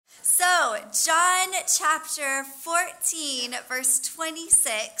John chapter 14, verse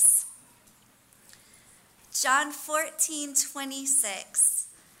 26. John 14:26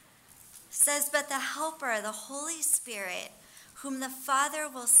 says, "But the Helper, the Holy Spirit, whom the Father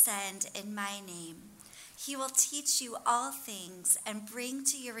will send in my name, he will teach you all things and bring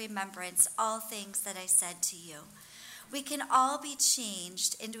to your remembrance all things that I said to you." We can all be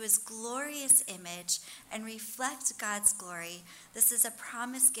changed into his glorious image and reflect God's glory. This is a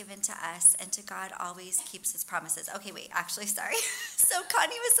promise given to us, and to God always keeps his promises. Okay, wait, actually, sorry. So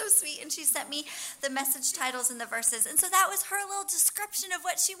Connie was so sweet, and she sent me the message titles and the verses. And so that was her little description of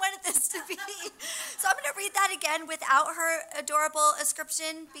what she wanted this to be. So I'm going to read that again without her adorable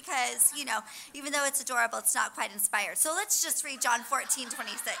ascription because, even though it's adorable, it's not quite inspired. So let's just read John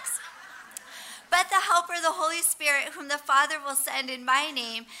 14:26. "But the Helper, the Holy Spirit, whom the Father will send in my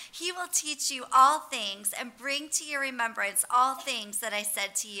name, he will teach you all things and bring to your remembrance all things that I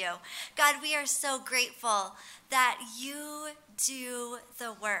said to you." God, we are so grateful that you do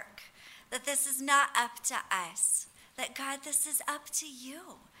the work, that this is not up to us, that God, this is up to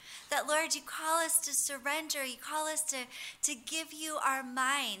you. That, Lord, you call us to surrender. You call us to give you our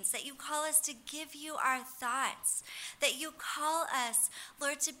minds. That you call us to give you our thoughts. That you call us,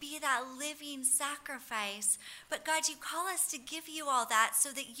 Lord, to be that living sacrifice. But, God, you call us to give you all that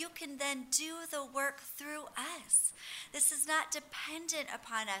so that you can then do the work through us. This is not dependent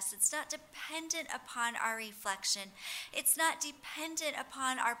upon us. It's not dependent upon our reflection. It's not dependent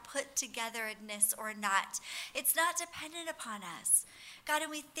upon our put-togetherness or not. It's not dependent upon us. God,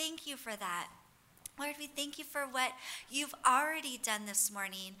 and we thank you for that. Lord, we thank you for what you've already done this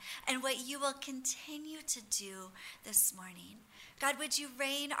morning and what you will continue to do this morning. God, would you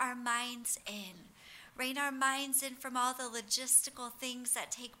rein our minds in? Rein our minds in from all the logistical things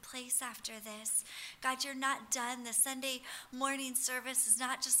that take place after this. God, you're not done. The Sunday morning service is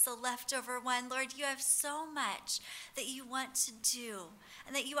not just the leftover one. Lord, you have so much that you want to do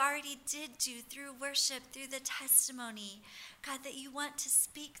and that you already did do through worship, through the testimony. God, that you want to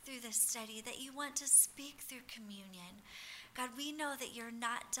speak through this study, that you want to speak through communion. God, we know that you're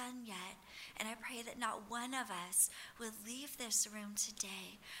not done yet, and I pray that not one of us would leave this room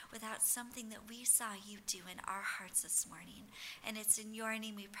today without something that we saw you do in our hearts this morning. And it's in your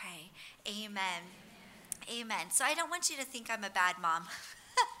name we pray. Amen. Amen. So I don't want you to think I'm a bad mom.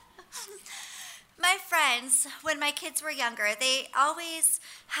 My friends, when my kids were younger, they always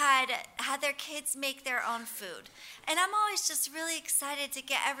had their kids make their own food. And I'm always just really excited to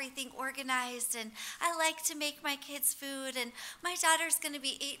get everything organized. And I like to make my kids food. And my daughter's going to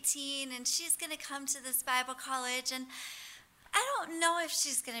be 18, and she's going to come to this Bible college. And I don't know if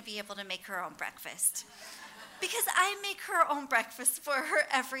she's going to be able to make her own breakfast, because I make her own breakfast for her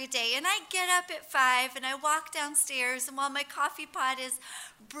every day. And I get up at 5 and I walk downstairs, and while my coffee pot is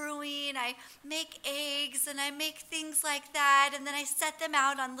brewing, I make eggs and I make things like that. And then I set them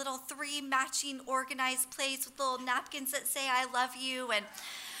out on little 3 matching organized plates with little napkins that say I love you. And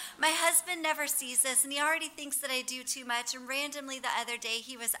my husband never sees this, and he already thinks that I do too much. And randomly the other day,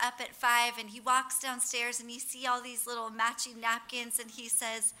 he was up at 5 and he walks downstairs and he sees all these little matching napkins, and he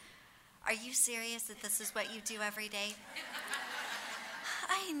says, "Are you serious that this is what you do every day?"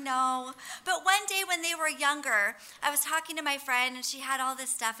 I know. But one day when they were younger, I was talking to my friend, and she had all this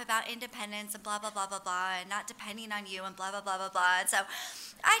stuff about independence and blah, blah, blah, blah, blah, and not depending on you and blah, blah, blah, blah, blah. And so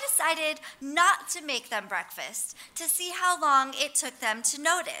I decided not to make them breakfast to see how long it took them to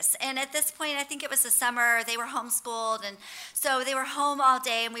notice. And at this point, I think it was the summer, they were homeschooled, and so they were home all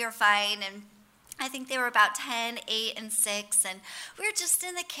day, and we were fine. And I think they were about 10, 8, and 6, and we were just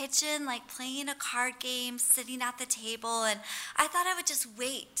in the kitchen, like playing a card game, sitting at the table, and I thought I would just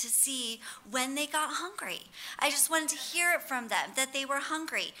wait to see when they got hungry. I just wanted to hear it from them that they were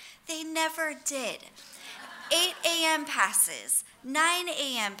hungry. They never did. 8 a.m. passes, 9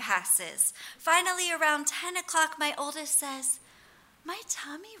 a.m. passes. Finally, around 10 o'clock, my oldest says, "My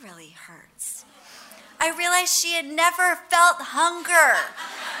tummy really hurts." I realized she had never felt hunger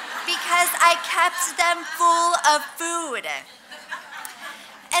because I kept them full of food.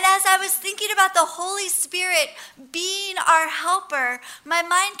 And as I was thinking about the Holy Spirit being our helper, my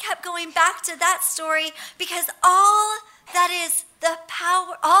mind kept going back to that story, because all that is the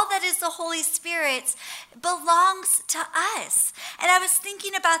power, all that is the Holy Spirit's belongs to us. And I was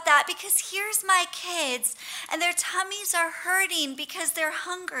thinking about that because here's my kids, and their tummies are hurting because they're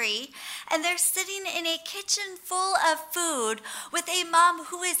hungry, and they're sitting in a kitchen full of food with a mom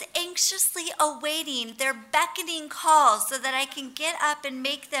who is anxiously awaiting their beckoning calls so that I can get up and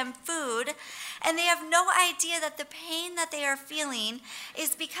make them food. And they have no idea that the pain that they are feeling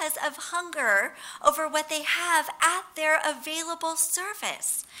is because of hunger over what they have at their available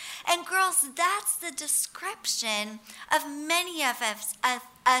service. And And girls, that's the description of many of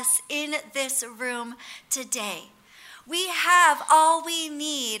us in this room today. We have all we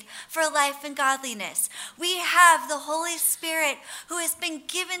need for life and godliness. We have the Holy Spirit who has been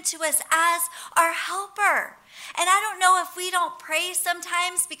given to us as our helper. And I don't know if we don't pray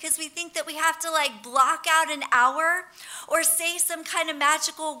sometimes because we think that we have to block out an hour or say some kind of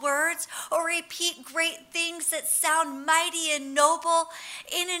magical words or repeat great things that sound mighty and noble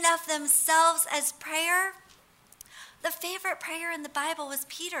in and of themselves as prayer. The favorite prayer in the Bible was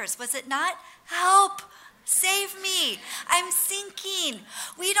Peter's, was it not? Help! Save me. I'm sinking.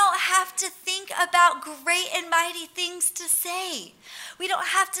 We don't have to think about great and mighty things to say. We don't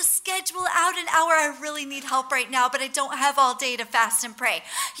have to schedule out an hour. I really need help right now, but I don't have all day to fast and pray.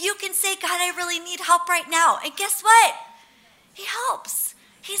 You can say, God, I really need help right now. And guess what? He helps.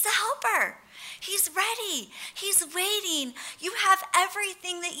 He's a helper. He's ready. He's waiting. You have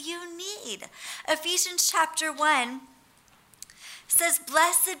everything that you need. Ephesians chapter 1 says,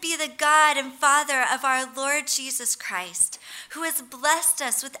 "Blessed be the God and Father of our Lord Jesus Christ, who has blessed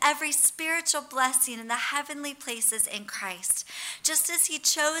us with every spiritual blessing in the heavenly places in Christ, just as he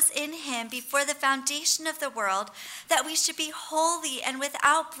chose in him before the foundation of the world, that we should be holy and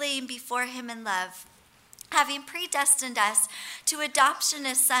without blame before him in love, having predestined us to adoption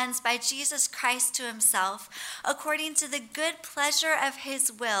as sons by Jesus Christ to himself, according to the good pleasure of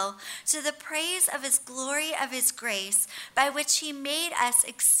his will, to the praise of his glory of his grace, by which he made us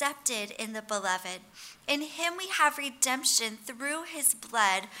accepted in the beloved. In him we have redemption through his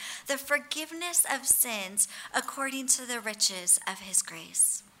blood, the forgiveness of sins, according to the riches of his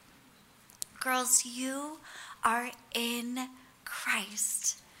grace." Girls, you are in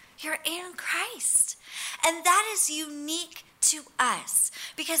Christ. You're in Christ. And that is unique to us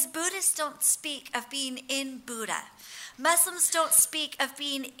because Buddhists don't speak of being in Buddha. Muslims don't speak of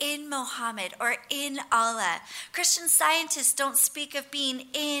being in Muhammad or in Allah. Christian scientists don't speak of being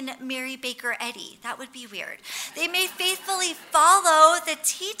in Mary Baker Eddy. That would be weird. They may faithfully follow the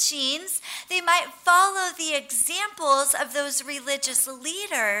teachings. They might follow the examples of those religious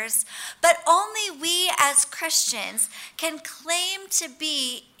leaders, but only we as Christians can claim to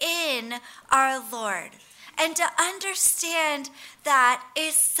be in our Lord. And to understand that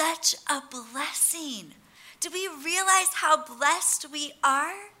is such a blessing. Do we realize how blessed we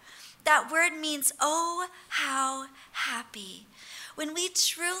are? That word means, oh, how happy. When we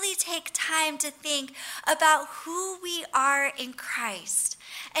truly take time to think about who we are in Christ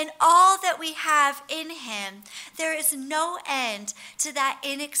and all that we have in him, there is no end to that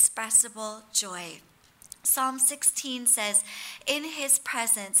inexpressible joy. Psalm 16 says, "In his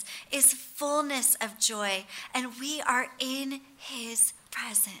presence is fullness of joy, and we are in his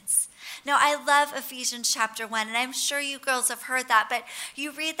presence." Now, I love Ephesians chapter 1, and I'm sure you girls have heard that, but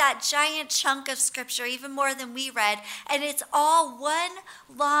you read that giant chunk of scripture, even more than we read, and it's all one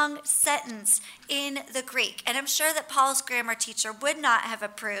long sentence in the Greek. And I'm sure that Paul's grammar teacher would not have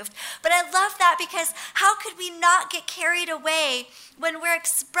approved, but I love that because how could we not get carried away when we're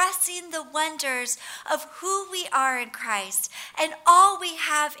expressing the wonders of who we are in Christ and all we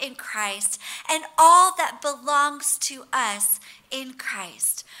have in Christ and all that belongs to us in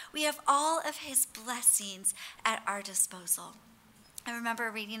Christ. We have all of his blessings at our disposal. I remember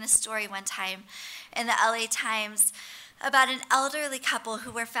reading a story one time in the LA Times about an elderly couple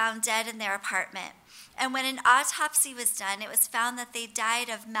who were found dead in their apartment. And when an autopsy was done, it was found that they died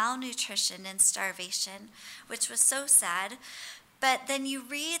of malnutrition and starvation, which was so sad. But then you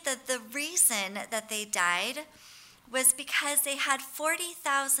read that the reason that they died was because they had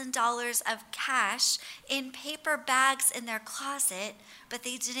 $40,000 of cash in paper bags in their closet, but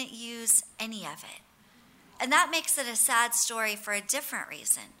they didn't use any of it. And that makes it a sad story for a different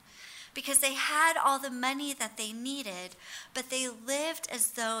reason, because they had all the money that they needed, but they lived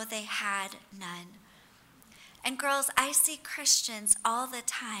as though they had none. And girls, I see Christians all the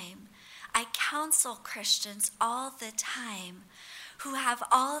time. I counsel Christians all the time who have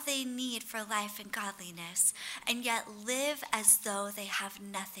all they need for life and godliness, and yet live as though they have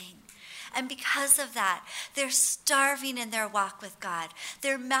nothing. And because of that, they're starving in their walk with God.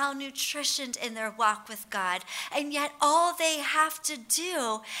 They're malnutritioned in their walk with God. And yet all they have to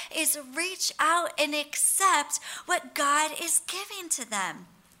do is reach out and accept what God is giving to them.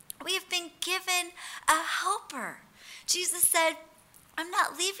 We have been given a helper. Jesus said, "I'm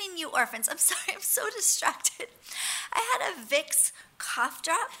not leaving you orphans." I'm sorry, I'm so distracted. I had a Vicks cough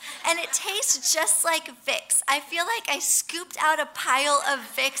drop, and it tastes just like Vicks. I feel like I scooped out a pile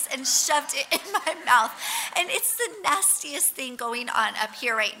of Vicks and shoved it in my mouth, and it's the nastiest thing going on up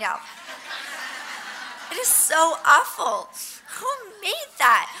here right now. It is so awful. Who made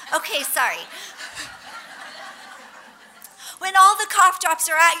that? Okay, Okay, sorry. When all the cough drops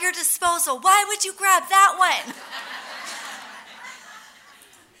are at your disposal, why would you grab that one?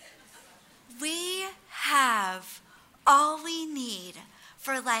 We have all we need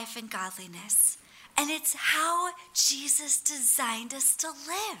for life and godliness. And it's how Jesus designed us to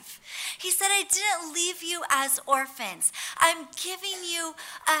live. He said, I didn't leave you as orphans. I'm giving you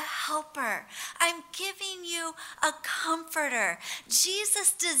a helper. I'm giving you a comforter.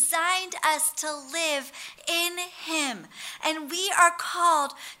 Jesus designed us to live in him. And we are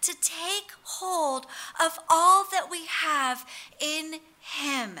called to take hold of all that we have in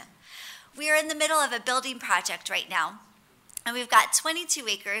him. We are in the middle of a building project right now. And we've got 22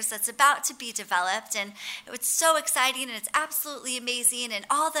 acres that's about to be developed, and it's so exciting, and it's absolutely amazing, and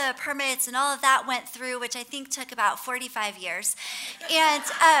all the permits and all of that went through, which I think took about 45 years.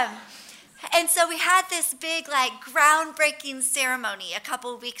 And so we had this big, groundbreaking ceremony a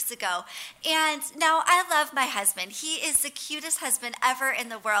couple weeks ago. And now I love my husband. He is the cutest husband ever in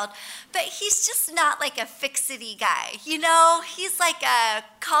the world, but he's just not like a fixity guy. You know, he's like a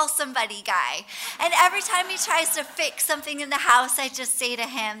call somebody guy. And every time he tries to fix something in the house, I just say to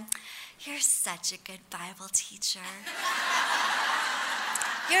him, you're such a good Bible teacher.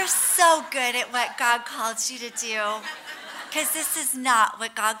 You're so good at what God called you to do. Because this is not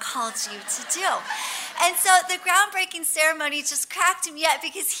what God called you to do. And so the groundbreaking ceremony just cracked me up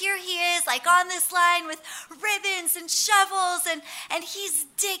because here he is on this line with ribbons and shovels and he's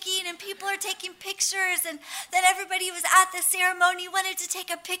digging and people are taking pictures, and then everybody who was at the ceremony wanted to take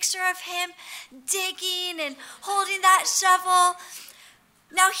a picture of him digging and holding that shovel.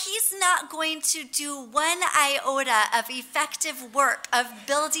 Now, he's not going to do one iota of effective work of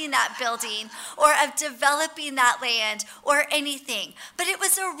building that building or of developing that land or anything, but it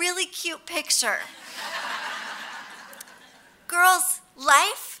was a really cute picture. Girls,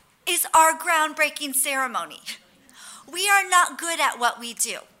 life is our groundbreaking ceremony. We are not good at what we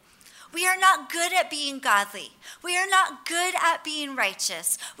do. We are not good at being godly. We are not good at being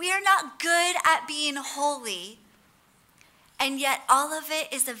righteous. We are not good at being holy. And yet all of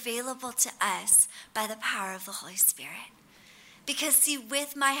it is available to us by the power of the Holy Spirit. Because see,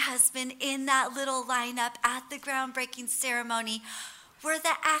 with my husband in that little lineup at the groundbreaking ceremony, we're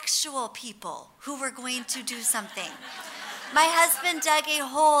the actual people who were going to do something. My husband dug a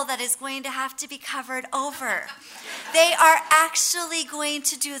hole that is going to have to be covered over. They are actually going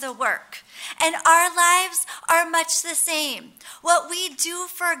to do the work. And our lives are much the same. What we do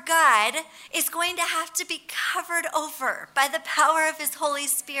for God is going to have to be covered over by the power of his Holy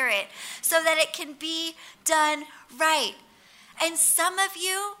Spirit so that it can be done right. And some of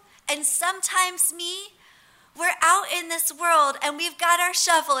you, and sometimes me, we're out in this world and we've got our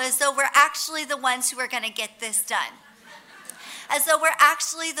shovel as though we're actually the ones who are going to get this done. As though we're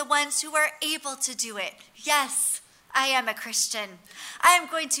actually the ones who are able to do it. Yes, I am a Christian. I am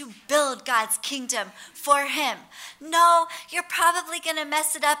going to build God's kingdom for him. No, you're probably going to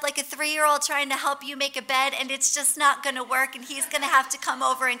mess it up like a 3-year-old trying to help you make a bed, and it's just not going to work, and he's going to have to come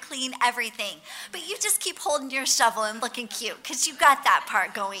over and clean everything. But you just keep holding your shovel and looking cute because you got that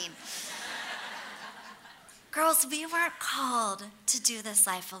part going. Girls, we weren't called to do this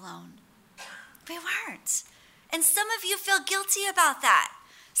life alone. We weren't. And some of you feel guilty about that.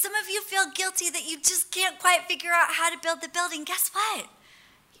 Some of you feel guilty that you just can't quite figure out how to build the building. Guess what?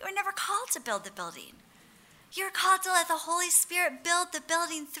 You were never called to build the building. You're called to let the Holy Spirit build the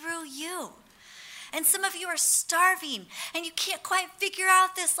building through you. And some of you are starving and you can't quite figure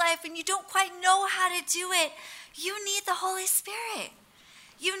out this life and you don't quite know how to do it. You need the Holy Spirit.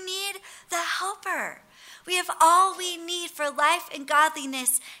 You need the helper. We have all we need for life and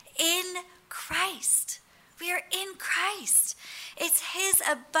godliness in Christ. We are in Christ. It's his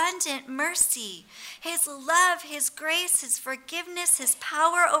abundant mercy, his love, his grace, his forgiveness, his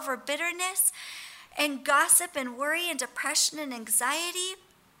power over bitterness and gossip and worry and depression and anxiety.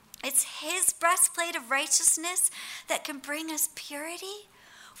 It's his breastplate of righteousness that can bring us purity.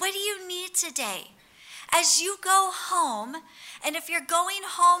 What do you need today? As you go home, and if you're going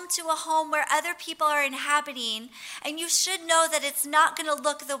home to a home where other people are inhabiting, and you should know that it's not going to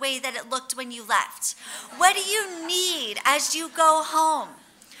look the way that it looked when you left. What do you need as you go home?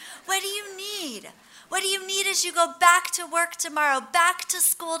 What do you need? What do you need as you go back to work tomorrow, back to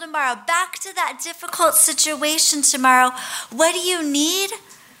school tomorrow, back to that difficult situation tomorrow? What do you need?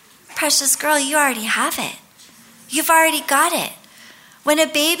 Precious girl, you already have it. You've already got it. When a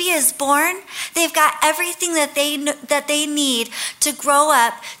baby is born, they've got everything that they need to grow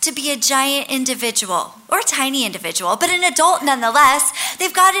up to be a giant individual or a tiny individual, but an adult nonetheless.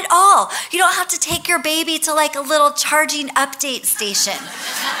 They've got it all. You don't have to take your baby to like a little charging update station.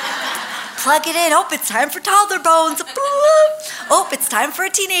 plug it in. Oh, it's time for toddler bones. Oh, it's time for a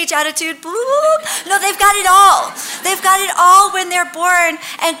teenage attitude. No, they've got it all. They've got it all when they're born.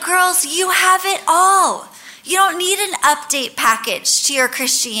 And girls, you have it all. You don't need an update package to your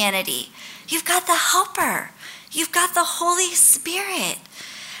Christianity. You've got the helper. You've got the Holy Spirit.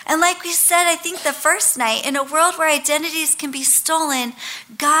 And like we said, I think the first night, in a world where identities can be stolen,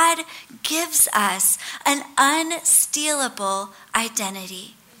 God gives us an unstealable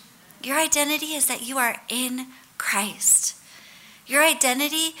identity. Your identity is that you are in Christ. Your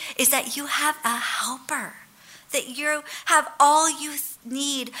identity is that you have a helper, that you have all you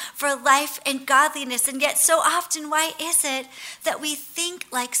need for life and godliness. And yet so often, why is it that we think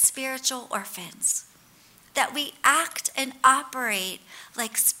like spiritual orphans? That we act and operate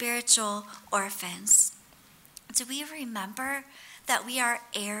like spiritual orphans? Do we remember that we are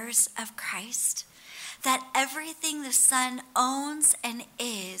heirs of Christ? That everything the Son owns and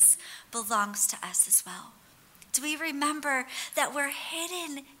is belongs to us as well? Do we remember that we're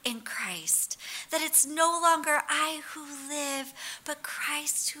hidden in Christ? That it's no longer I who live, but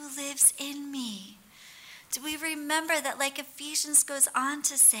Christ who lives in me? Do we remember that, like Ephesians goes on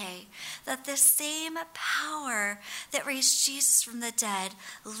to say, that the same power that raised Jesus from the dead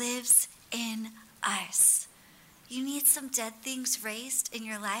lives in us? You need some dead things raised in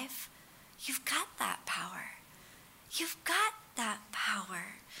your life? You've got that power. You've got that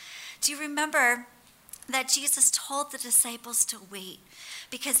power. Do you remember that Jesus told the disciples to wait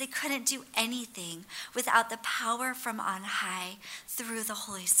because they couldn't do anything without the power from on high through the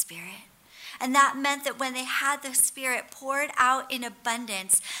Holy Spirit? And that meant that when they had the Spirit poured out in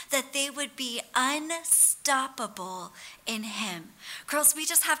abundance, that they would be unstoppable in him. Girls, we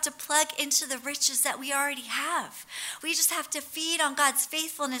just have to plug into the riches that we already have. We just have to feed on God's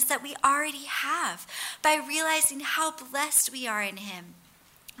faithfulness that we already have by realizing how blessed we are in him,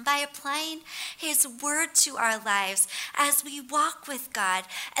 by applying his word to our lives as we walk with God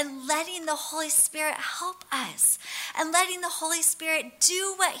and letting the Holy Spirit help us and letting the Holy Spirit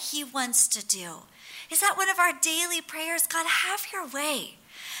do what he wants to do. Is that one of our daily prayers? God, have your way.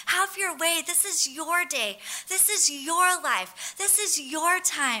 Have your way. This is your day. This is your life. This is your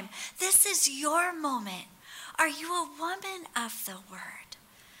time. This is your moment. Are you a woman of the word?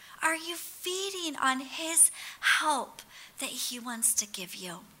 Are you feeding on his help that he wants to give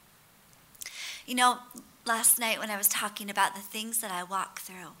you? You know, last night when I was talking about the things that I walk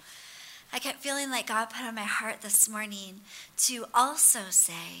through, I kept feeling like God put on my heart this morning to also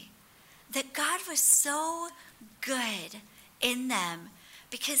say that God was so good in them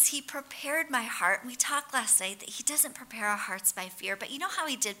because he prepared my heart. We talked last night that he doesn't prepare our hearts by fear, but you know how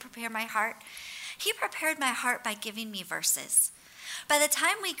he did prepare my heart? He prepared my heart by giving me verses. By the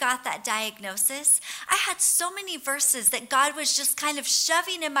time we got that diagnosis, I had so many verses that God was just kind of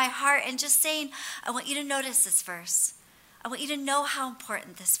shoving in my heart and just saying, I want you to notice this verse. I want you to know how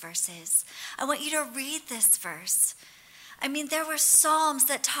important this verse is. I want you to read this verse. I mean, there were Psalms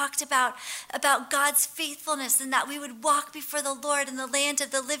that talked about God's faithfulness and that we would walk before the Lord in the land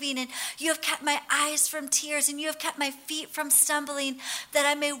of the living. And you have kept my eyes from tears and you have kept my feet from stumbling, that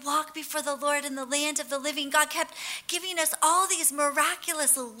I may walk before the Lord in the land of the living. God kept giving us all these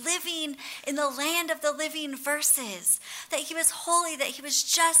miraculous living in the land of the living verses, that he was holy, that he was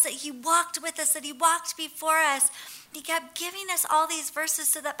just, that he walked with us, that he walked before us. He kept giving us all these verses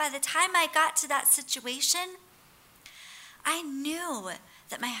so that by the time I got to that situation, I knew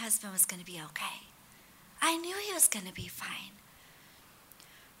that my husband was going to be okay. I knew he was going to be fine.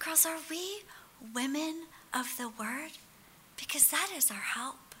 Girls, are we women of the word? Because that is our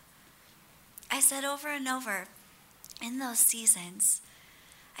help. I said over and over in those seasons,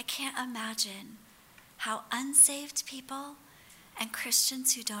 I can't imagine how unsaved people and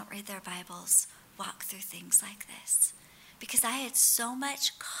Christians who don't read their Bibles walk through things like this. Because I had so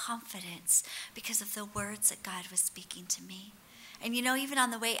much confidence because of the words that God was speaking to me. And you know, even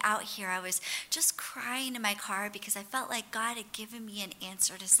on the way out here, I was just crying in my car because I felt like God had given me an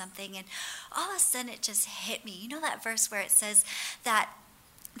answer to something. And all of a sudden it just hit me. You know that verse where it says that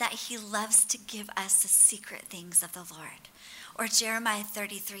he loves to give us the secret things of the Lord? Or Jeremiah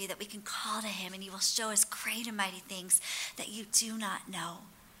 33, that we can call to him and he will show us great and mighty things that you do not know.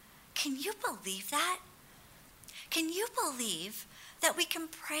 Can you believe that? Can you believe that we can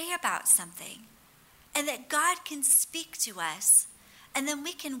pray about something and that God can speak to us and then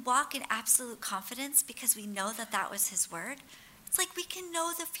we can walk in absolute confidence because we know that that was his word? It's like we can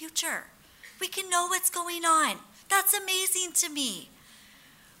know the future. We can know what's going on. That's amazing to me.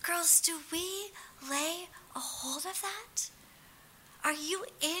 Girls, do we lay a hold of that? Are you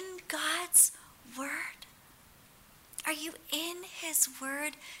in God's word? Are you in his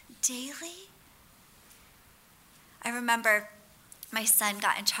word daily? I remember my son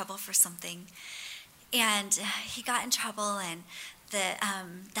got in trouble for something, and he got in trouble, and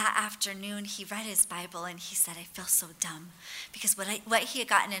that afternoon he read his Bible and he said, I feel so dumb, because what he had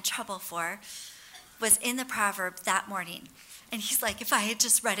gotten in trouble for was in the proverb that morning. And he's like, if I had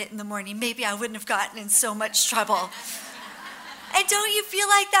just read it in the morning, maybe I wouldn't have gotten in so much trouble. And don't you feel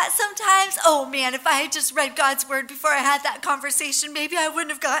like that sometimes? Oh man, if I had just read God's word before I had that conversation, maybe I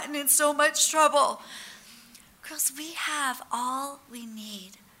wouldn't have gotten in so much trouble. Girls, we have all we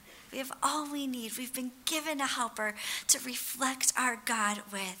need. We have all we need. We've been given a helper to reflect our God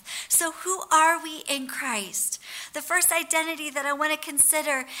with. So who are we in Christ? The first identity that I want to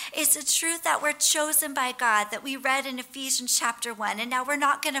consider is the truth that we're chosen by God, that we read in Ephesians chapter 1. And now we're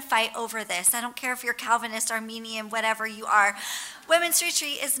not going to fight over this. I don't care if you're Calvinist, Arminian, whatever you are. Women's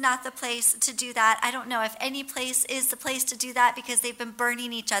Retreat is not the place to do that. I don't know if any place is the place to do that, because they've been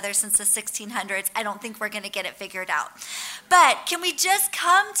burning each other since the 1600s. I don't think we're going to get it figured out. But can we just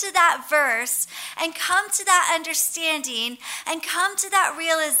come to that verse and come to that understanding and come to that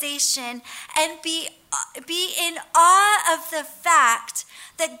realization and be in awe of the fact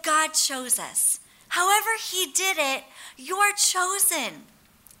that God chose us? However he did it, you're chosen.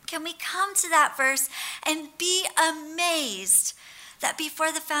 Can we come to that verse and be amazed that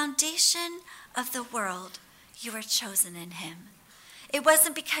before the foundation of the world, you were chosen in him? It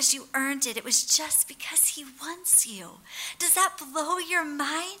wasn't because you earned it. It was just because he wants you. Does that blow your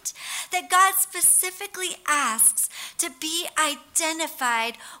mind? That God specifically asks to be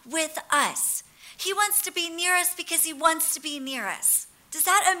identified with us. He wants to be near us because he wants to be near us. Does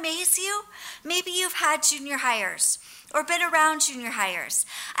that amaze you? Maybe you've had junior hires or been around junior hires.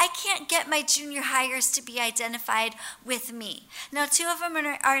 I can't get my junior hires to be identified with me. Now, 2 of them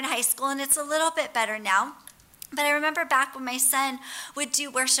are in high school, and it's a little bit better now. But I remember back when my son would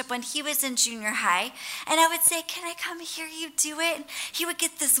do worship when he was in junior high, and I would say, can I come hear you do it? And he would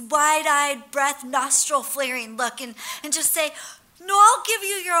get this wide-eyed, breath, nostril flaring look and just say, no, I'll give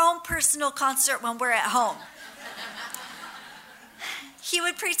you your own personal concert when we're at home. He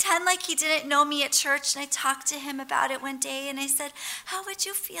would pretend like he didn't know me at church, and I talked to him about it one day, and I said, how would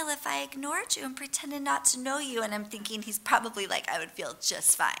you feel if I ignored you and pretended not to know you? And I'm thinking he's probably like, I would feel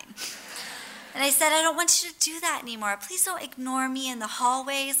just fine. And I said, I don't want you to do that anymore. Please don't ignore me in the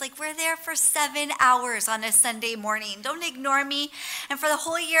hallways. Like, we're there for 7 hours on a Sunday morning. Don't ignore me. And for the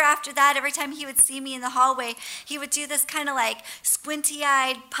whole year after that, every time he would see me in the hallway, he would do this kind of like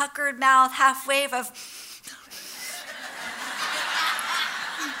squinty-eyed, puckered mouth, half wave of...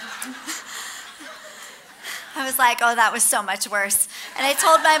 I was like, oh, that was so much worse. And I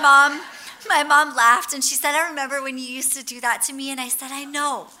told my mom. My mom laughed, and she said, I remember when you used to do that to me. And I said, I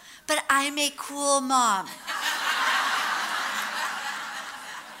know. But I'm a cool mom.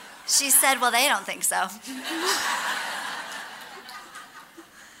 She said, well, they don't think so.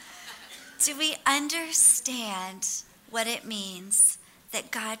 Do we understand what it means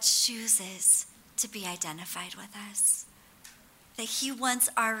that God chooses to be identified with us? That he wants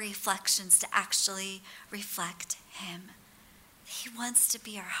our reflections to actually reflect him. He wants to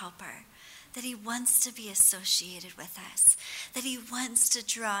be our helper. That he wants to be associated with us, that he wants to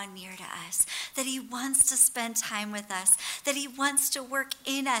draw near to us, that he wants to spend time with us, that he wants to work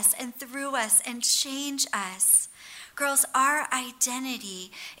in us and through us and change us. Girls, our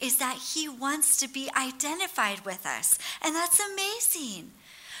identity is that he wants to be identified with us, and that's amazing.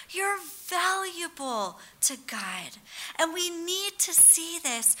 You're valuable to God. And we need to see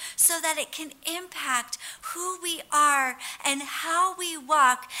this so that it can impact who we are and how we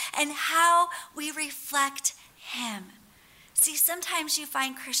walk and how we reflect him. See, sometimes you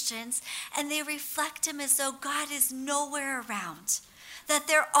find Christians and they reflect him as though God is nowhere around, that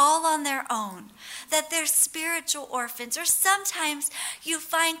they're all on their own, that they're spiritual orphans. Or sometimes you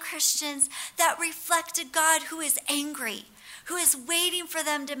find Christians that reflect a God who is angry, who is waiting for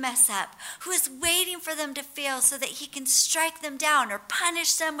them to mess up, who is waiting for them to fail so that he can strike them down or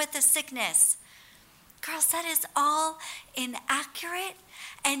punish them with a sickness. Girls, that is all inaccurate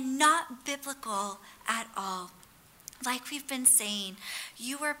and not biblical at all. Like we've been saying,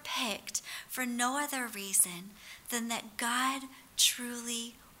 you were picked for no other reason than that God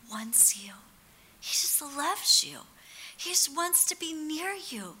truly wants you. He just loves you. He just wants to be near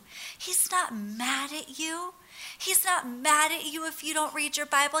you. He's not mad at you. He's not mad at you if you don't read your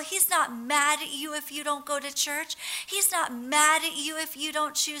Bible. He's not mad at you if you don't go to church. He's not mad at you if you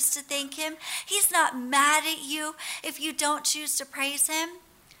don't choose to thank him. He's not mad at you if you don't choose to praise him.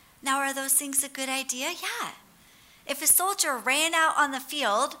 Now, are those things a good idea? Yeah. If a soldier ran out on the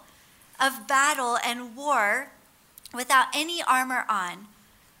field of battle and war without any armor on,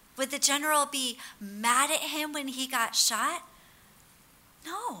 would the general be mad at him when he got shot?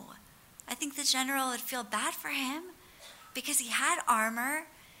 No. I think the general would feel bad for him because he had armor.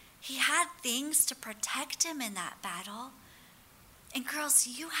 He had things to protect him in that battle. And girls,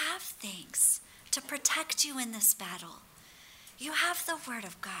 you have things to protect you in this battle. You have the Word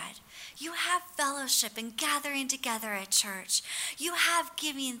of God. You have fellowship and gathering together at church. You have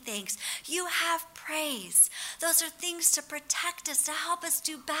giving thanks. You have praise. Those are things to protect us, to help us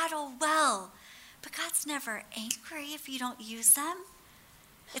do battle well. But God's never angry if you don't use them.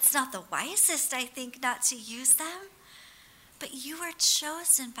 It's not the wisest, I think, not to use them. But you are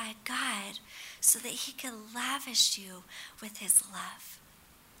chosen by God so that he can lavish you with his love.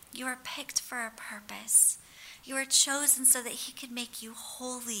 You are picked for a purpose. You are chosen so that he can make you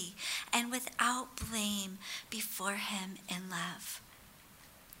holy and without blame before him in love.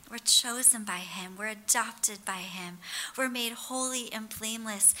 We're chosen by him. We're adopted by him. We're made holy and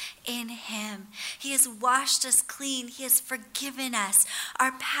blameless in him. He has washed us clean. He has forgiven us.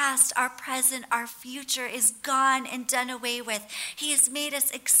 Our past, our present, our future is gone and done away with. He has made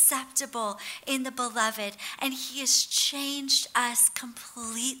us acceptable in the beloved, and he has changed us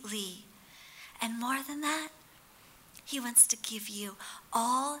completely. And more than that, he wants to give you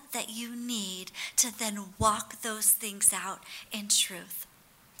all that you need to then walk those things out in truth.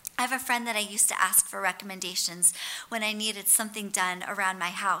 I have a friend that I used to ask for recommendations when I needed something done around my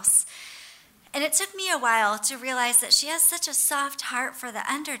house. And it took me a while to realize that she has such a soft heart for the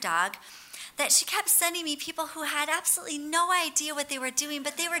underdog that she kept sending me people who had absolutely no idea what they were doing,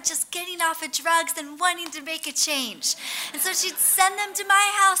 but they were just getting off of drugs and wanting to make a change. And so she'd send them to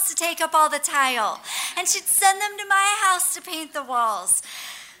my house to take up all the tile. And she'd send them to my house to paint the walls.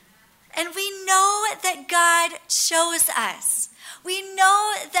 And we know that God shows us. We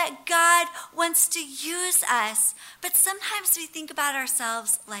know that God wants to use us, but sometimes we think about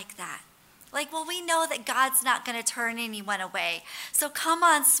ourselves like that. Like, well, we know that God's not going to turn anyone away. So come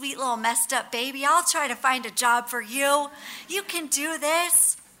on, sweet little messed up baby. I'll try to find a job for you. You can do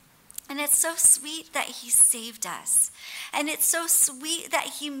this. And it's so sweet that he saved us. And it's so sweet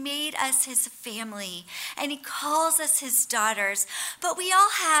that he made us his family. And he calls us his daughters. But we all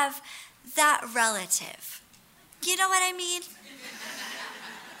have that relative. You know what I mean?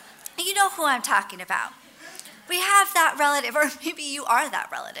 You know who I'm talking about. We have that relative, or maybe you are that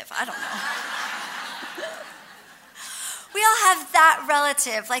relative. I don't know. We all have that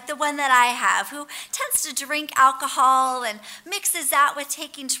relative, like the one that I have, who tends to drink alcohol and mixes that with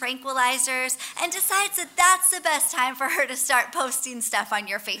taking tranquilizers and decides that that's the best time for her to start posting stuff on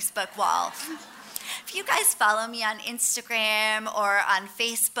your Facebook wall. If you guys follow me on Instagram or on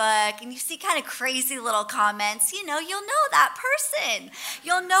Facebook and you see kind of crazy little comments, you'll know that person.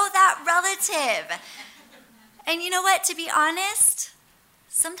 You'll know that relative. And you know what? To be honest,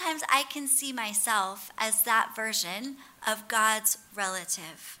 sometimes I can see myself as that version of God's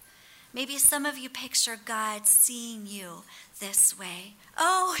relative. Maybe some of you picture God seeing you this way.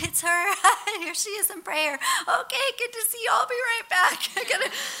 Oh, it's her. Here she is in prayer. Okay, good to see you. I'll be right back.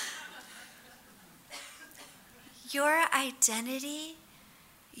 Your identity,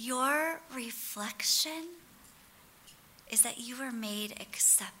 your reflection is that you were made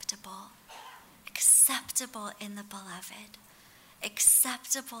acceptable in the beloved,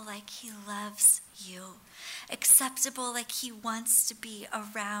 acceptable like he loves you, acceptable like he wants to be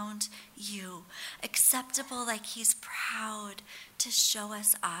around you, acceptable like he's proud to show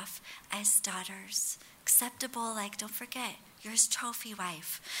us off as daughters, acceptable like, don't forget, you're his trophy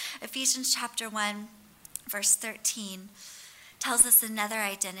wife. Ephesians chapter 1, verse 13 tells us another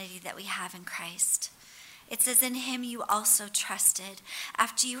identity that we have in Christ. It says, in him you also trusted,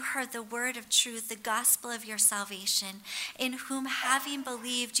 after you heard the word of truth, the gospel of your salvation, in whom having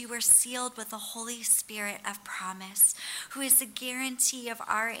believed you were sealed with the Holy Spirit of promise, who is the guarantee of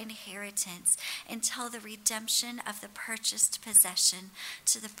our inheritance until the redemption of the purchased possession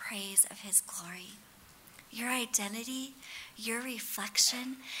to the praise of his glory. Your identity, your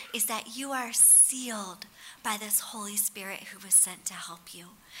reflection is that you are sealed by this Holy Spirit who was sent to help you.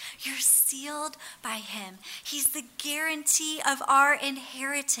 You're sealed by him. He's the guarantee of our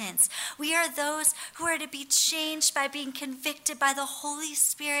inheritance. We are those who are to be changed by being convicted by the Holy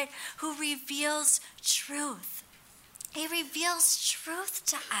Spirit who reveals truth. He reveals truth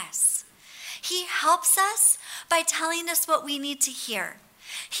to us. He helps us by telling us what we need to hear.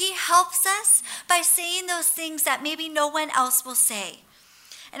 He helps us by saying those things that maybe no one else will say.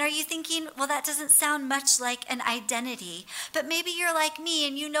 And are you thinking, well, that doesn't sound much like an identity, but maybe you're like me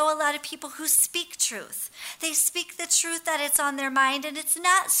and you know a lot of people who speak truth. They speak the truth that it's on their mind, and it's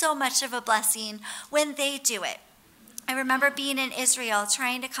not so much of a blessing when they do it. I remember being in Israel,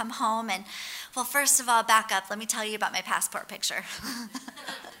 trying to come home, and, well, first of all, back up. Let me tell you about my passport picture.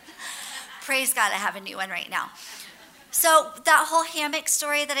 Praise God, I have a new one right now. So that whole hammock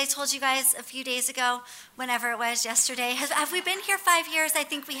story that I told you guys a few days ago, whenever it was, yesterday, have we been here 5 years? I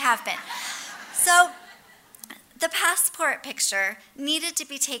think we have been. So the passport picture needed to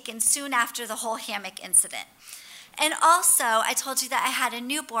be taken soon after the whole hammock incident. And also, I told you that I had a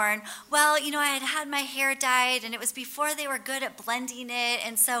newborn. Well, I had had my hair dyed, and it was before they were good at blending it.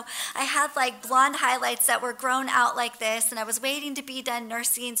 And so I had like blonde highlights that were grown out like this, and I was waiting to be done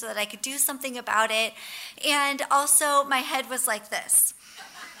nursing so that I could do something about it. And also, my head was like this.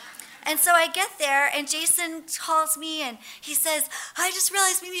 And so I get there, and Jason calls me, and he says, I just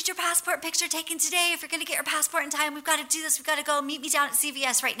realized we need your passport picture taken today. If you're going to get your passport in time, we've got to do this. We've got to go. Meet me down at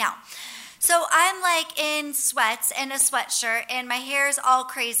CVS right now. So I'm like in sweats and a sweatshirt, and my hair is all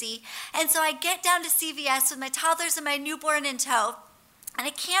crazy. And so I get down to CVS with my toddlers and my newborn in tow, and I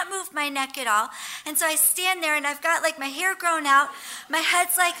can't move my neck at all. And so I stand there, and I've got like my hair grown out, my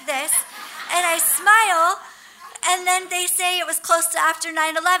head's like this, and I smile, and then they say it was close to after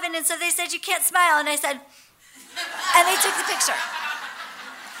 9/11, and so they said, you can't smile. And I said, and they took the picture.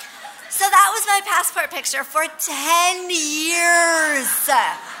 So that was my passport picture for 10 years.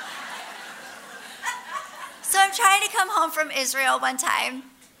 So I'm trying to come home from Israel one time,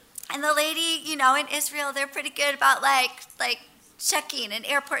 and the lady, in Israel, they're pretty good about like checking and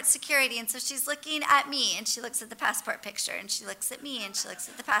airport security. And so she's looking at me, and she looks at the passport picture, and she looks at me, and she looks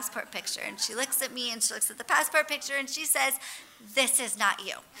at the passport picture, and she looks at me, and she looks at the passport picture, and she says, this is not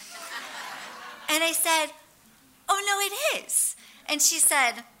you. And I said, oh, no, it is. And she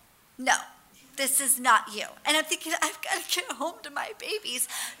said, no, this is not you. And I'm thinking, I've got to get home to my babies.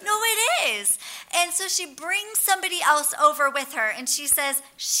 No, it is. And so she brings somebody else over with her, and she says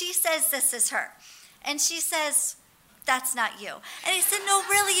this is her. And she says, that's not you. And I said, no,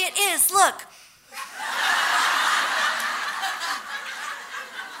 really, it is. Look.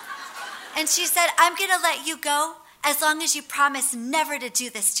 And she said, I'm going to let you go as long as you promise never to do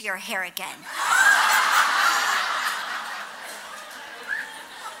this to your hair again.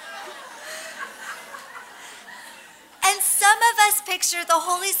 And some of us picture the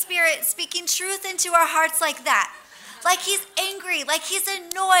Holy Spirit speaking truth into our hearts like that. Like he's angry, like he's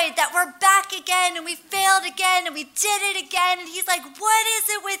annoyed that we're back again and we failed again and we did it again. And he's like, what is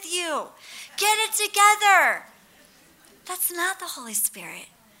it with you? Get it together. That's not the Holy Spirit.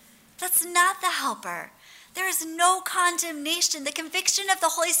 That's not the helper. There is no condemnation. The conviction of the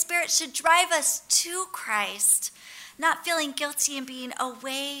Holy Spirit should drive us to Christ, not feeling guilty and being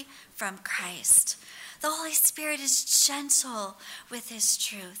away from Christ. The Holy Spirit is gentle with his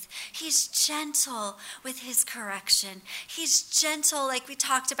truth. He's gentle with his correction. He's gentle, like we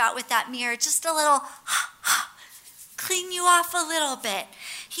talked about with that mirror, just a little, clean you off a little bit.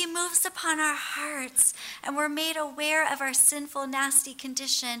 He moves upon our hearts, and we're made aware of our sinful, nasty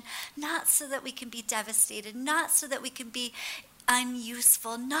condition, not so that we can be devastated, not so that we can be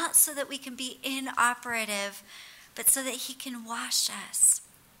unuseful, not so that we can be inoperative, but so that he can wash us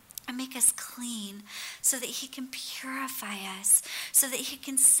and make us clean, so that he can purify us, so that he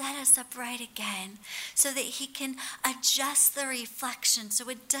can set us up right again, so that he can adjust the reflection so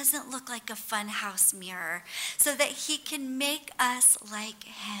it doesn't look like a funhouse mirror, so that he can make us like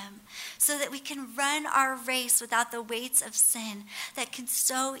him, so that we can run our race without the weights of sin that can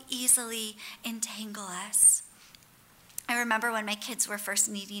so easily entangle us. I remember when my kids were first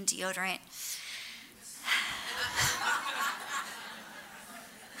needing deodorant.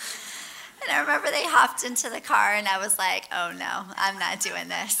 And I remember they hopped into the car, and I was like, oh no, I'm not doing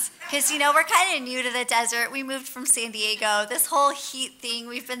this. Because, we're kind of new to the desert. We moved from San Diego. This whole heat thing,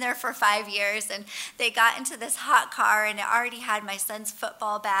 we've been there for 5 years, and they got into this hot car, and it already had my son's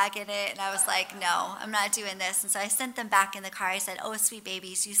football bag in it. And I was like, no, I'm not doing this. And so I sent them back in the car. I said, oh, sweet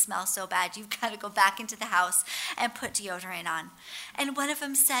babies, you smell so bad. You've got to go back into the house and put deodorant on. And one of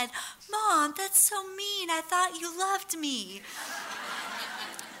them said, Mom, that's so mean. I thought you loved me.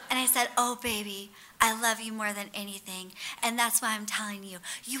 And I said, oh, baby, I love you more than anything. And that's why I'm telling you,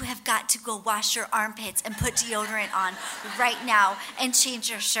 you have got to go wash your armpits and put deodorant on right now and change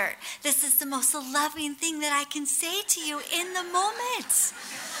your shirt. This is the most loving thing that I can say to you in the moment.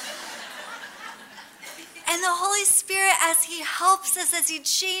 And the Holy Spirit, as he helps us, as he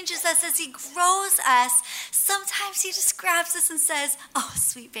changes us, as he grows us, sometimes he just grabs us and says, oh,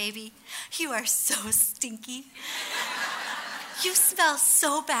 sweet baby, you are so stinky. You smell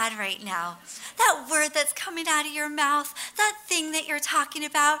so bad right now. That word that's coming out of your mouth, that thing that you're talking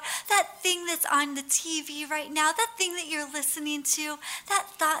about, that thing that's on the TV right now, that thing that you're listening to, that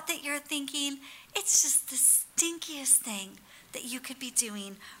thought that you're thinking, it's just the stinkiest thing that you could be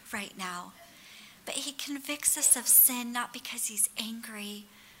doing right now. But he convicts us of sin not because he's angry,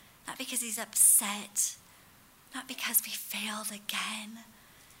 not because he's upset, not because we failed again.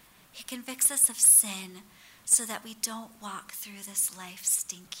 He convicts us of sin so that we don't walk through this life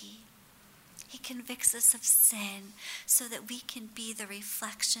stinky. He convicts us of sin so that we can be the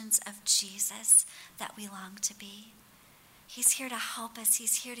reflections of Jesus that we long to be. He's here to help us.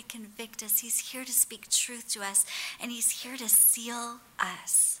 He's here to convict us. He's here to speak truth to us. And he's here to seal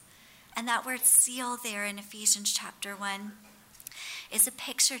us. And that word seal there in Ephesians chapter 1 is a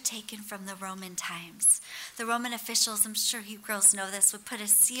picture taken from the Roman times. The Roman officials, I'm sure you girls know this, would put a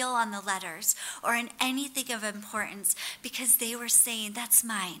seal on the letters or in anything of importance because they were saying, that's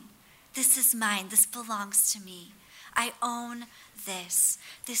mine. This is mine. This belongs to me. I own this.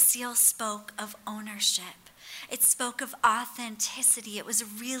 This seal spoke of ownership. It spoke of authenticity. It was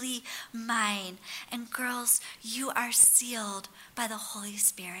really mine. And girls, you are sealed by the Holy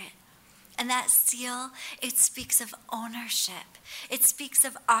Spirit. And that seal, it speaks of ownership. It speaks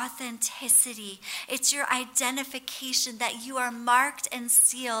of authenticity. It's your identification that you are marked and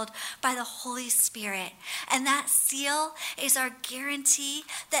sealed by the Holy Spirit. And that seal is our guarantee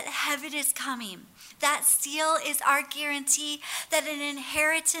that heaven is coming. That seal is our guarantee that an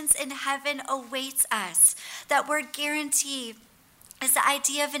inheritance in heaven awaits us. That word guarantee is the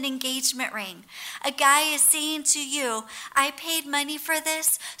idea of an engagement ring. A guy is saying to you, I paid money for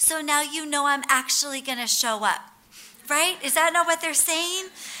this, so now you know I'm actually going to show up. Right? Is that not what they're saying?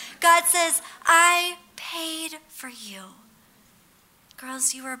 God says, I paid for you.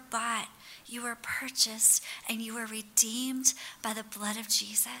 Girls, you were bought, you were purchased, and you were redeemed by the blood of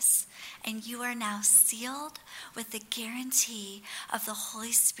Jesus. And you are now sealed with the guarantee of the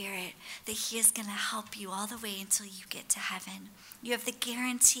Holy Spirit that he is going to help you all the way until you get to heaven. You have the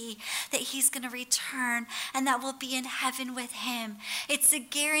guarantee that he's going to return and that we'll be in heaven with him. It's a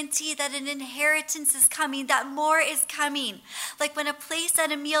guarantee that an inheritance is coming, that more is coming. Like when a place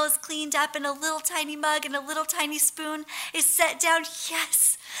and a meal is cleaned up and a little tiny mug and a little tiny spoon is set down.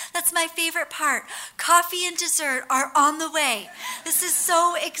 Yes, that's my favorite part. Coffee and dessert are on the way. This is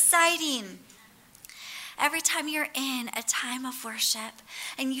so exciting. Every time you're in a time of worship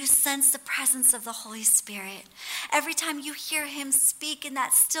and you sense the presence of the Holy Spirit, every time you hear him speak in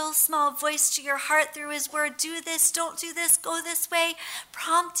that still small voice to your heart through his word, do this, don't do this, go this way,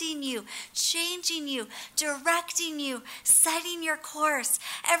 prompting you, changing you, directing you, setting your course.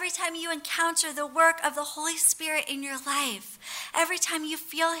 Every time you encounter the work of the Holy Spirit in your life, every time you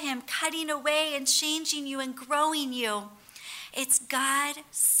feel him cutting away and changing you and growing you, it's God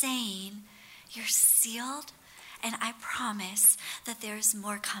saying, you're sealed, and I promise that there is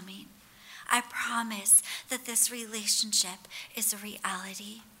more coming. I promise that this relationship is a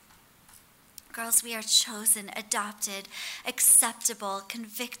reality. Girls, we are chosen, adopted, acceptable,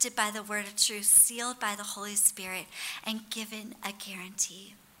 convicted by the word of truth, sealed by the Holy Spirit, and given a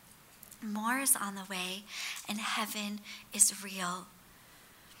guarantee. More is on the way, and heaven is real.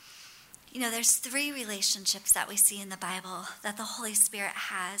 You know, there's 3 relationships that we see in the Bible that the Holy Spirit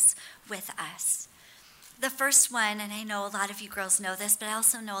has with us. The first one, and I know a lot of you girls know this, but I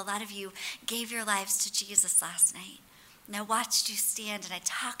also know a lot of you gave your lives to Jesus last night. And I watched you stand and I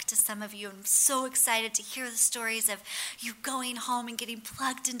talked to some of you. I'm so excited to hear the stories of you going home and getting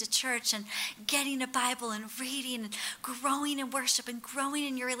plugged into church and getting a Bible and reading and growing in worship and growing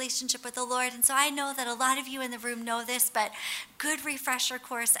in your relationship with the Lord. And so I know that a lot of you in the room know this, but good refresher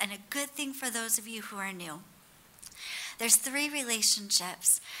course and a good thing for those of you who are new. There's 3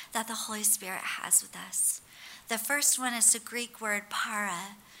 relationships that the Holy Spirit has with us. The first one is the Greek word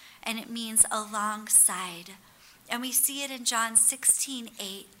para, and it means alongside. And we see it in John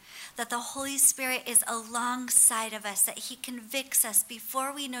 16:8, that the Holy Spirit is alongside of us, that he convicts us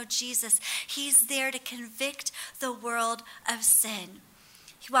before we know Jesus. He's there to convict the world of sin.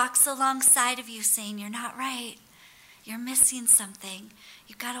 He walks alongside of you saying, you're not right. You're missing something.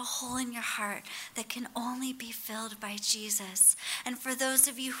 You've got a hole in your heart that can only be filled by Jesus. And for those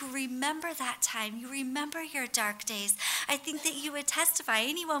of you who remember that time, you remember your dark days, I think that you would testify,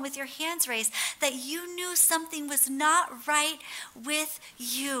 anyone with your hands raised, that you knew something was not right with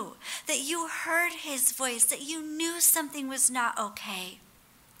you, that you heard his voice, that you knew something was not okay.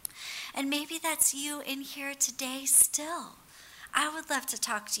 And maybe that's you in here today still. I would love to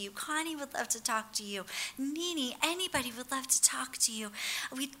talk to you. Connie would love to talk to you. Nini, anybody would love to talk to you.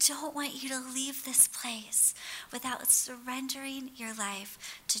 We don't want you to leave this place without surrendering your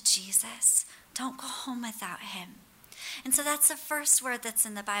life to Jesus. Don't go home without him. And so that's the first word that's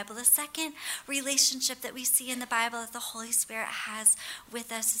in the Bible. The second relationship that we see in the Bible that the Holy Spirit has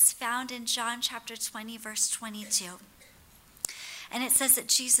with us is found in John chapter 20, verse 22. And it says that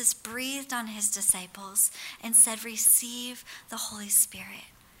Jesus breathed on his disciples and said, "Receive the Holy Spirit."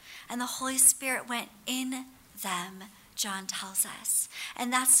 And the Holy Spirit went in them, John tells us.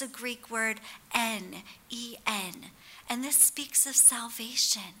 And that's the Greek word N-E-N. And this speaks of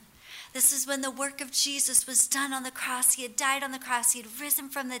salvation. This is when the work of Jesus was done on the cross. He had died on the cross. He had risen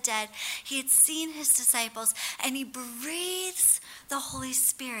from the dead. He had seen his disciples, and he breathes the Holy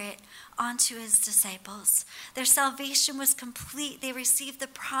Spirit onto his disciples. Their salvation was complete. They received the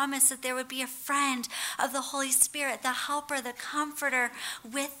promise that there would be a friend of the Holy Spirit, the helper, the comforter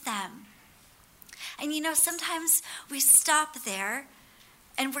with them. And sometimes we stop there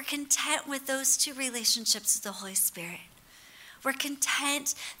and we're content with those two relationships with the Holy Spirit. We're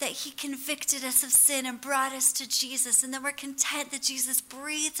content that he convicted us of sin and brought us to Jesus. And then we're content that Jesus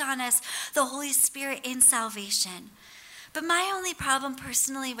breathed on us the Holy Spirit in salvation. But my only problem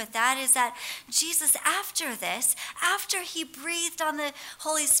personally with that is that Jesus, after this, after he breathed on the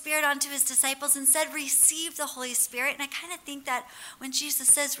Holy Spirit onto his disciples and said, "Receive the Holy Spirit." And I kind of think that when Jesus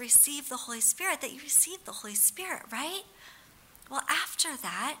says, "Receive the Holy Spirit," that you receive the Holy Spirit, right? Well, after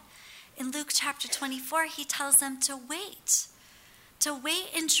that, in Luke chapter 24, he tells them to wait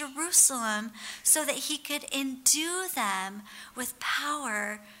in Jerusalem so that he could endue them with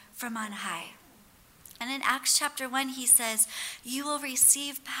power from on high. And in Acts chapter 1, he says, "You will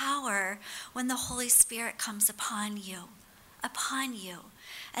receive power when the Holy Spirit comes upon you.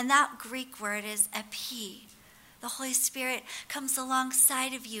 And that Greek word is epi. The Holy Spirit comes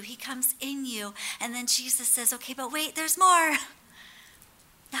alongside of you. He comes in you. And then Jesus says, "Okay, but wait, there's more."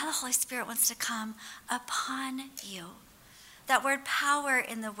 Now the Holy Spirit wants to come upon you. That word power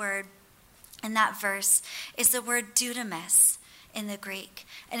in that verse is the word dunamis in the Greek.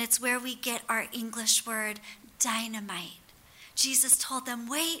 And it's where we get our English word dynamite. Jesus told them,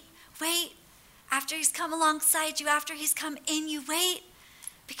 wait. After he's come alongside you, after he's come in you, wait.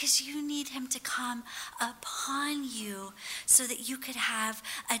 Because you need him to come upon you so that you could have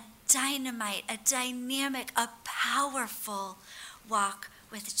a dynamite, a dynamic, a powerful walk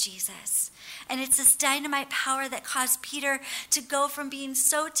with Jesus. And it's this dynamite power that caused Peter to go from being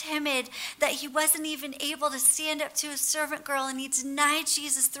so timid that he wasn't even able to stand up to a servant girl, and he denied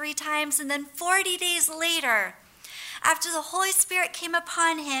Jesus 3 times. And then 40 days later, after the Holy Spirit came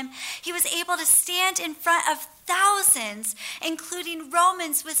upon him, he was able to stand in front of thousands, including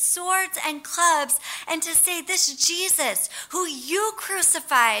Romans with swords and clubs, and to say, "This Jesus who you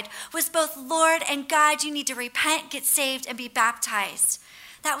crucified was both Lord and God. You need to repent, get saved, and be baptized."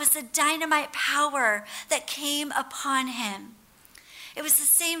 That was the dynamite power that came upon him. It was the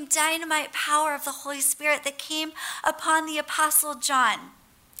same dynamite power of the Holy Spirit that came upon the Apostle John.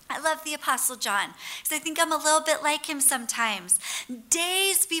 I love the Apostle John because I think I'm a little bit like him sometimes.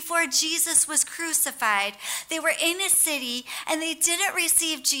 Days before Jesus was crucified, they were in a city and they didn't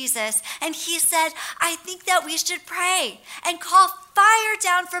receive Jesus. And he said, "I think that we should pray and call fire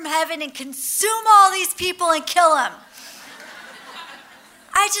down from heaven and consume all these people and kill them."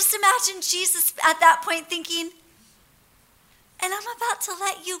 I just imagine Jesus at that point thinking, "And I'm about to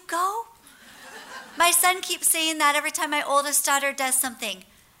let you go?" My son keeps saying that every time my oldest daughter does something.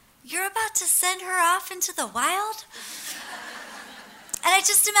 "You're about to send her off into the wild?" And I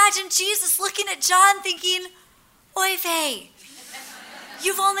just imagine Jesus looking at John thinking, "Oy vey,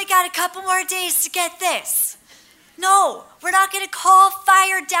 you've only got a couple more days to get this. No, we're not going to call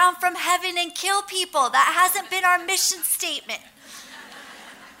fire down from heaven and kill people. That hasn't been our mission statement."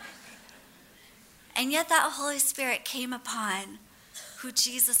 And yet that Holy Spirit came upon who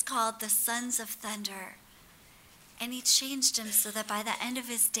Jesus called the sons of thunder. And he changed him so that by the end of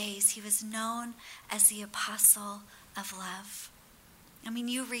his days, he was known as the apostle of love. I mean,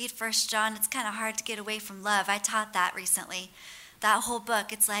 you read 1 John, it's kind of hard to get away from love. I taught that recently. That whole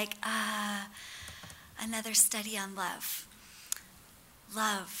book, it's like, another study on love.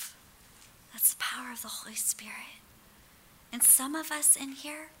 Love, that's the power of the Holy Spirit. And some of us in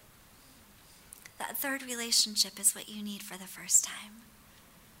here, that third relationship is what you need for the first time.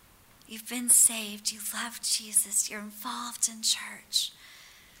 You've been saved, you love Jesus, you're involved in church.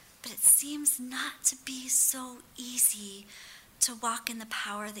 But it seems not to be so easy to walk in the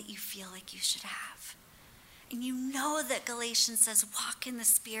power that you feel like you should have. And you know that Galatians says, walk in the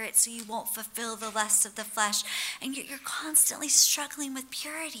Spirit so you won't fulfill the lusts of the flesh. And yet you're constantly struggling with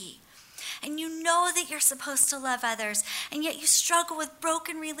purity. And you know that you're supposed to love others, and yet you struggle with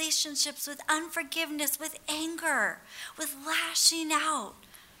broken relationships, with unforgiveness, with anger, with lashing out.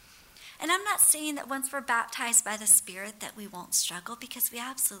 And I'm not saying that once we're baptized by the Spirit that we won't struggle, because we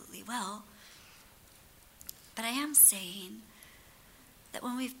absolutely will. But I am saying that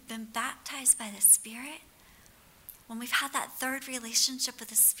when we've been baptized by the Spirit, when we've had that third relationship with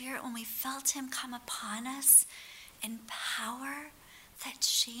the Spirit, when we felt him come upon us in power that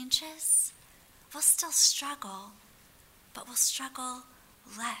changes, we'll still struggle, but we'll struggle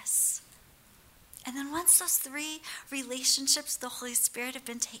less. And then once those three relationships with the Holy Spirit have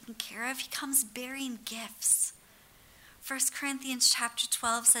been taken care of, he comes bearing gifts. 1 Corinthians chapter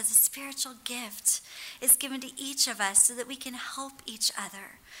 12 says a spiritual gift is given to each of us so that we can help each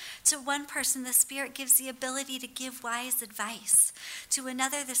other. To one person, the Spirit gives the ability to give wise advice. To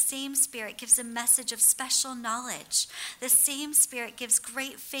another, the same Spirit gives a message of special knowledge. The same Spirit gives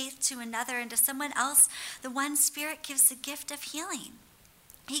great faith to another, and to someone else, the one Spirit gives the gift of healing.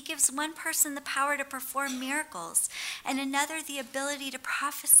 He gives one person the power to perform miracles and another the ability to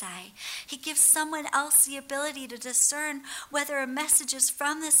prophesy. He gives someone else the ability to discern whether a message is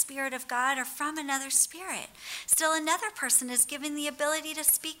from the Spirit of God or from another spirit. Still another person is given the ability to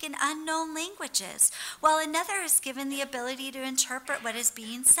speak in unknown languages, while another is given the ability to interpret what is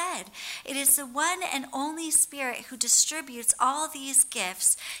being said. It is the one and only Spirit who distributes all these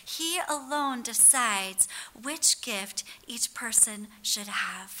gifts. He alone decides which gift each person should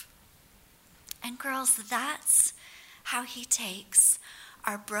have. And girls, that's how he takes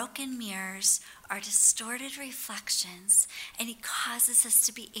our broken mirrors, our distorted reflections, and he causes us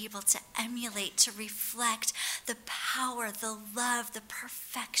to be able to emulate, to reflect the power, the love, the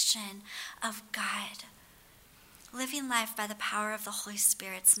perfection of God. Living life by the power of the Holy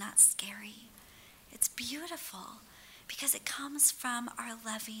Spirit's not scary. It's beautiful because it comes from our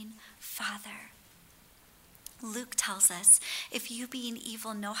loving Father. Luke tells us, if you being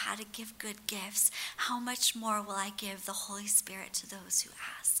evil know how to give good gifts, how much more will I give the Holy Spirit to those who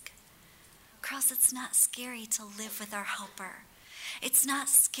ask? Girls, it's not scary to live with our helper. It's not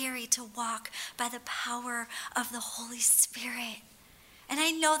scary to walk by the power of the Holy Spirit. And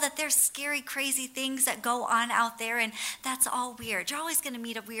I know that there's scary, crazy things that go on out there, and that's all weird. You're always going to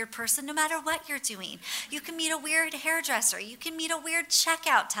meet a weird person no matter what you're doing. You can meet a weird hairdresser. You can meet a weird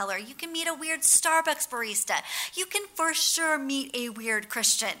checkout teller. You can meet a weird Starbucks barista. You can for sure meet a weird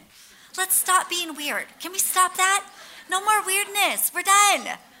Christian. Let's stop being weird. Can we stop that? No more weirdness. We're done.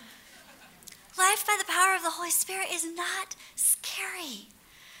 Life by the power of the Holy Spirit is not scary.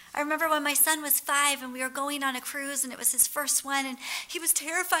 I remember when my son was 5 and we were going on a cruise and it was his first one and he was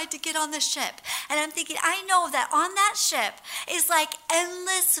terrified to get on the ship. And I'm thinking, I know that on that ship is like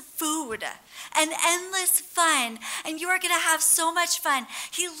endless food and endless fun, and you are going to have so much fun.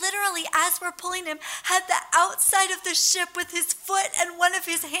 He literally, as we're pulling him, had the outside of the ship with his foot and one of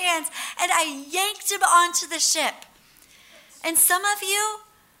his hands, and I yanked him onto the ship. And some of you,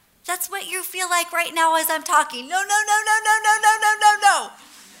 that's what you feel like right now as I'm talking. No, no, no, no, no, no, no, no, no, no.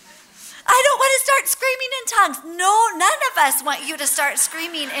 I don't want to start screaming in tongues. No, none of us want you to start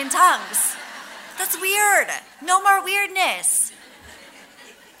screaming in tongues. That's weird. No more weirdness.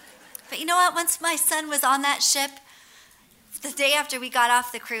 But you know what? Once my son was on that ship, the day after we got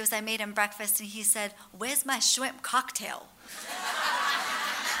off the cruise, I made him breakfast and he said, "Where's my shrimp cocktail?"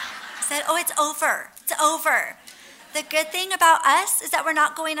 I said, "Oh, it's over. It's over." The good thing about us is that we're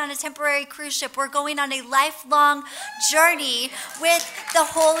not going on a temporary cruise ship. We're going on a lifelong journey with the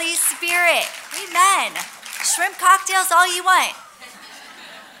Holy Spirit. Amen. Shrimp cocktails, all you want.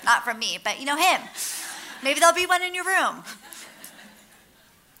 Not from me, but you know him. Maybe there'll be one in your room.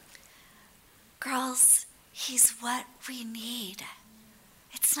 Girls, he's what we need.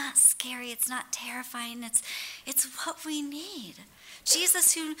 It's not scary. It's not terrifying. It's what we need.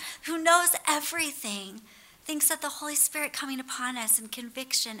 Jesus, who knows everything, thinks that the Holy Spirit coming upon us in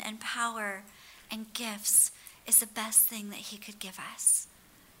conviction and power and gifts is the best thing that he could give us.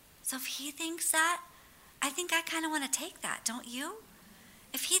 So if he thinks that, I think I kind of want to take that, don't you?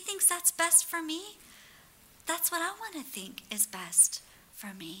 If he thinks that's best for me, that's what I want to think is best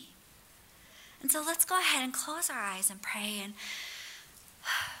for me. And so let's go ahead and close our eyes and pray. And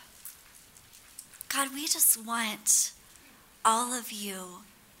God, we just want all of you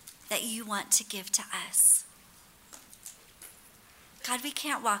that you want to give to us. God, we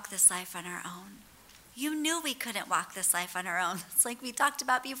can't walk this life on our own. You knew we couldn't walk this life on our own. It's like we talked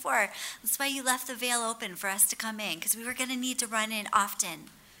about before. That's why you left the veil open for us to come in, because we were going to need to run in often.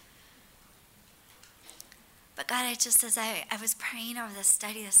 But God, as I was praying over this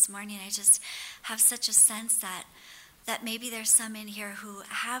study this morning, I just have such a sense that maybe there's some in here who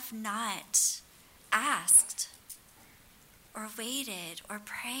have not asked or waited or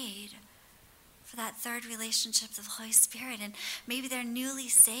prayed for that third relationship with the Holy Spirit. And maybe they're newly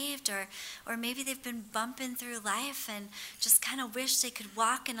saved, or maybe they've been bumping through life and just kind of wish they could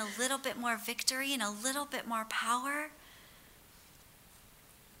walk in a little bit more victory and a little bit more power.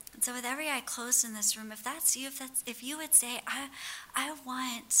 And so with every eye closed in this room, if that's you, if you would say, I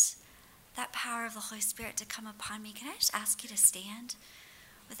want that power of the Holy Spirit to come upon me, can I just ask you to stand?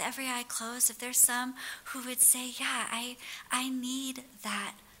 With every eye closed, if there's some who would say, yeah, I need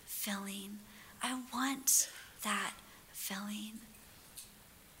that filling. I want that filling.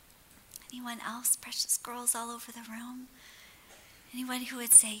 Anyone else? Precious girls all over the room? Anyone who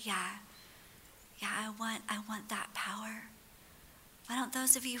would say, yeah, I want that power? Why don't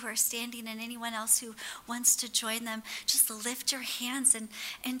those of you who are standing and anyone else who wants to join them, just lift your hands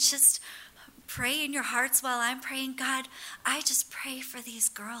and just pray in your hearts while I'm praying. God, I just pray for these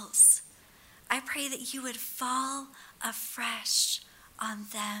girls. I pray that you would fall afresh on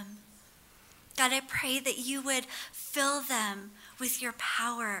them. God, I pray that you would fill them with your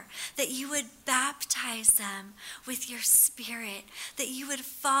power, that you would baptize them with your Spirit, that you would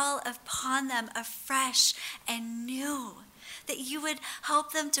fall upon them afresh and new, that you would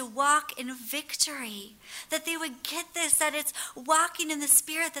help them to walk in victory, that they would get this, that it's walking in the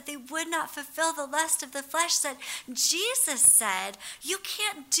Spirit, that they would not fulfill the lust of the flesh, that Jesus said, you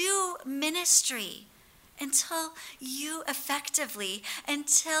can't do ministry until you have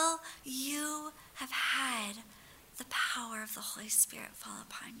had the power of the Holy Spirit fall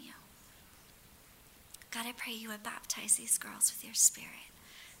upon you. God, I pray you would baptize these girls with your Spirit.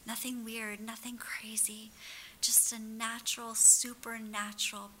 Nothing weird, nothing crazy, just a natural,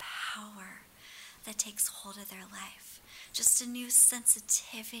 supernatural power that takes hold of their life. Just a new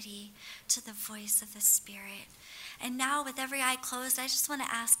sensitivity to the voice of the Spirit. And now with every eye closed, I just want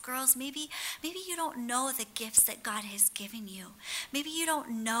to ask girls, maybe you don't know the gifts that God has given you. Maybe you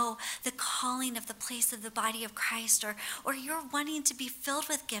don't know the calling of the place of the body of Christ, or you're wanting to be filled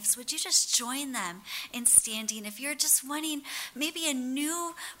with gifts. Would you just join them in standing? If you're just wanting maybe a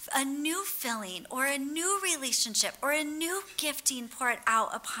new filling or a new relationship or a new gifting poured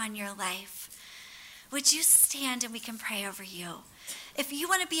out upon your life, would you stand and we can pray over you? If you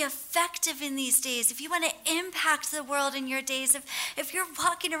want to be effective in these days, if you want to impact the world in your days, if you're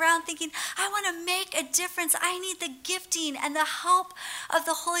walking around thinking, I want to make a difference, I need the gifting and the help of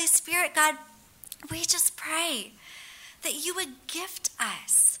the Holy Spirit, God, we just pray that you would gift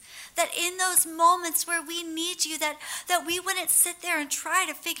us, that in those moments where we need you, that we wouldn't sit there and try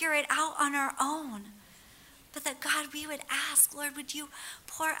to figure it out on our own, but that, God, we would ask, Lord, would you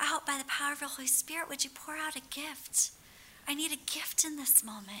pour out by the power of the Holy Spirit, would you pour out a gift? I need a gift in this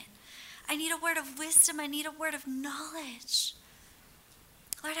moment. I need a word of wisdom. I need a word of knowledge.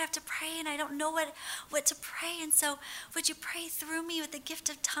 Lord, I have to pray and I don't know what to pray. And so would you pray through me with the gift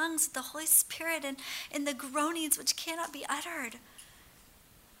of tongues, with the Holy Spirit, and in the groanings which cannot be uttered.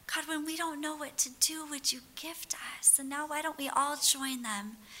 God, when we don't know what to do, would you gift us? And now why don't we all join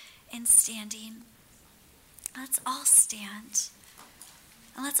them in standing? Let's all stand.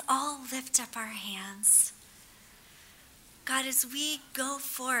 And let's all lift up our hands. God, as we go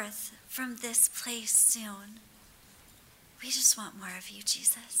forth from this place soon, we just want more of you,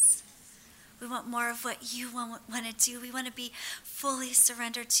 Jesus. We want more of what you want to do. We want to be fully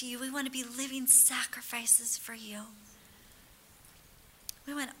surrendered to you. We want to be living sacrifices for you.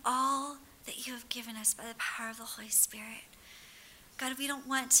 We want all that you have given us by the power of the Holy Spirit. God, we don't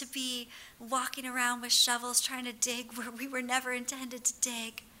want to be walking around with shovels trying to dig where we were never intended to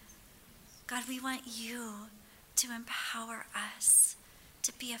dig. God, we want you to empower us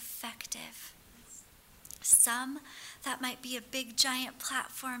to be effective. Some, that might be a big, giant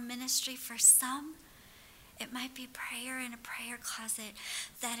platform ministry. For some, it might be prayer in a prayer closet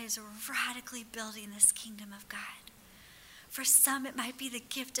that is radically building this kingdom of God. For some, it might be the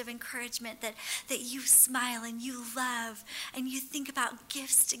gift of encouragement that you smile and you love and you think about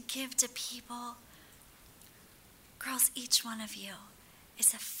gifts to give to people. Girls, each one of you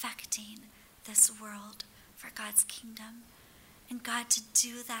is affecting this world for God's kingdom. And God, to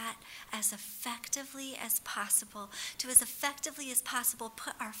do that as effectively as possible,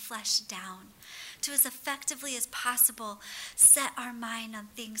 put our flesh down, to as effectively as possible set our mind on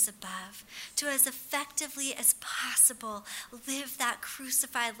things above, to as effectively as possible live that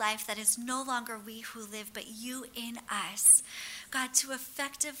crucified life that is no longer we who live, but you in us. God, to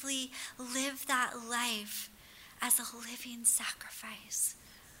effectively live that life as a living sacrifice.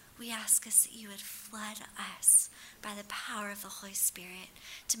 We ask us that you would flood us by the power of the Holy Spirit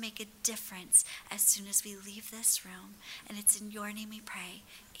to make a difference as soon as we leave this room. And it's in your name we pray.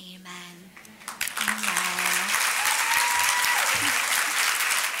 Amen. Amen.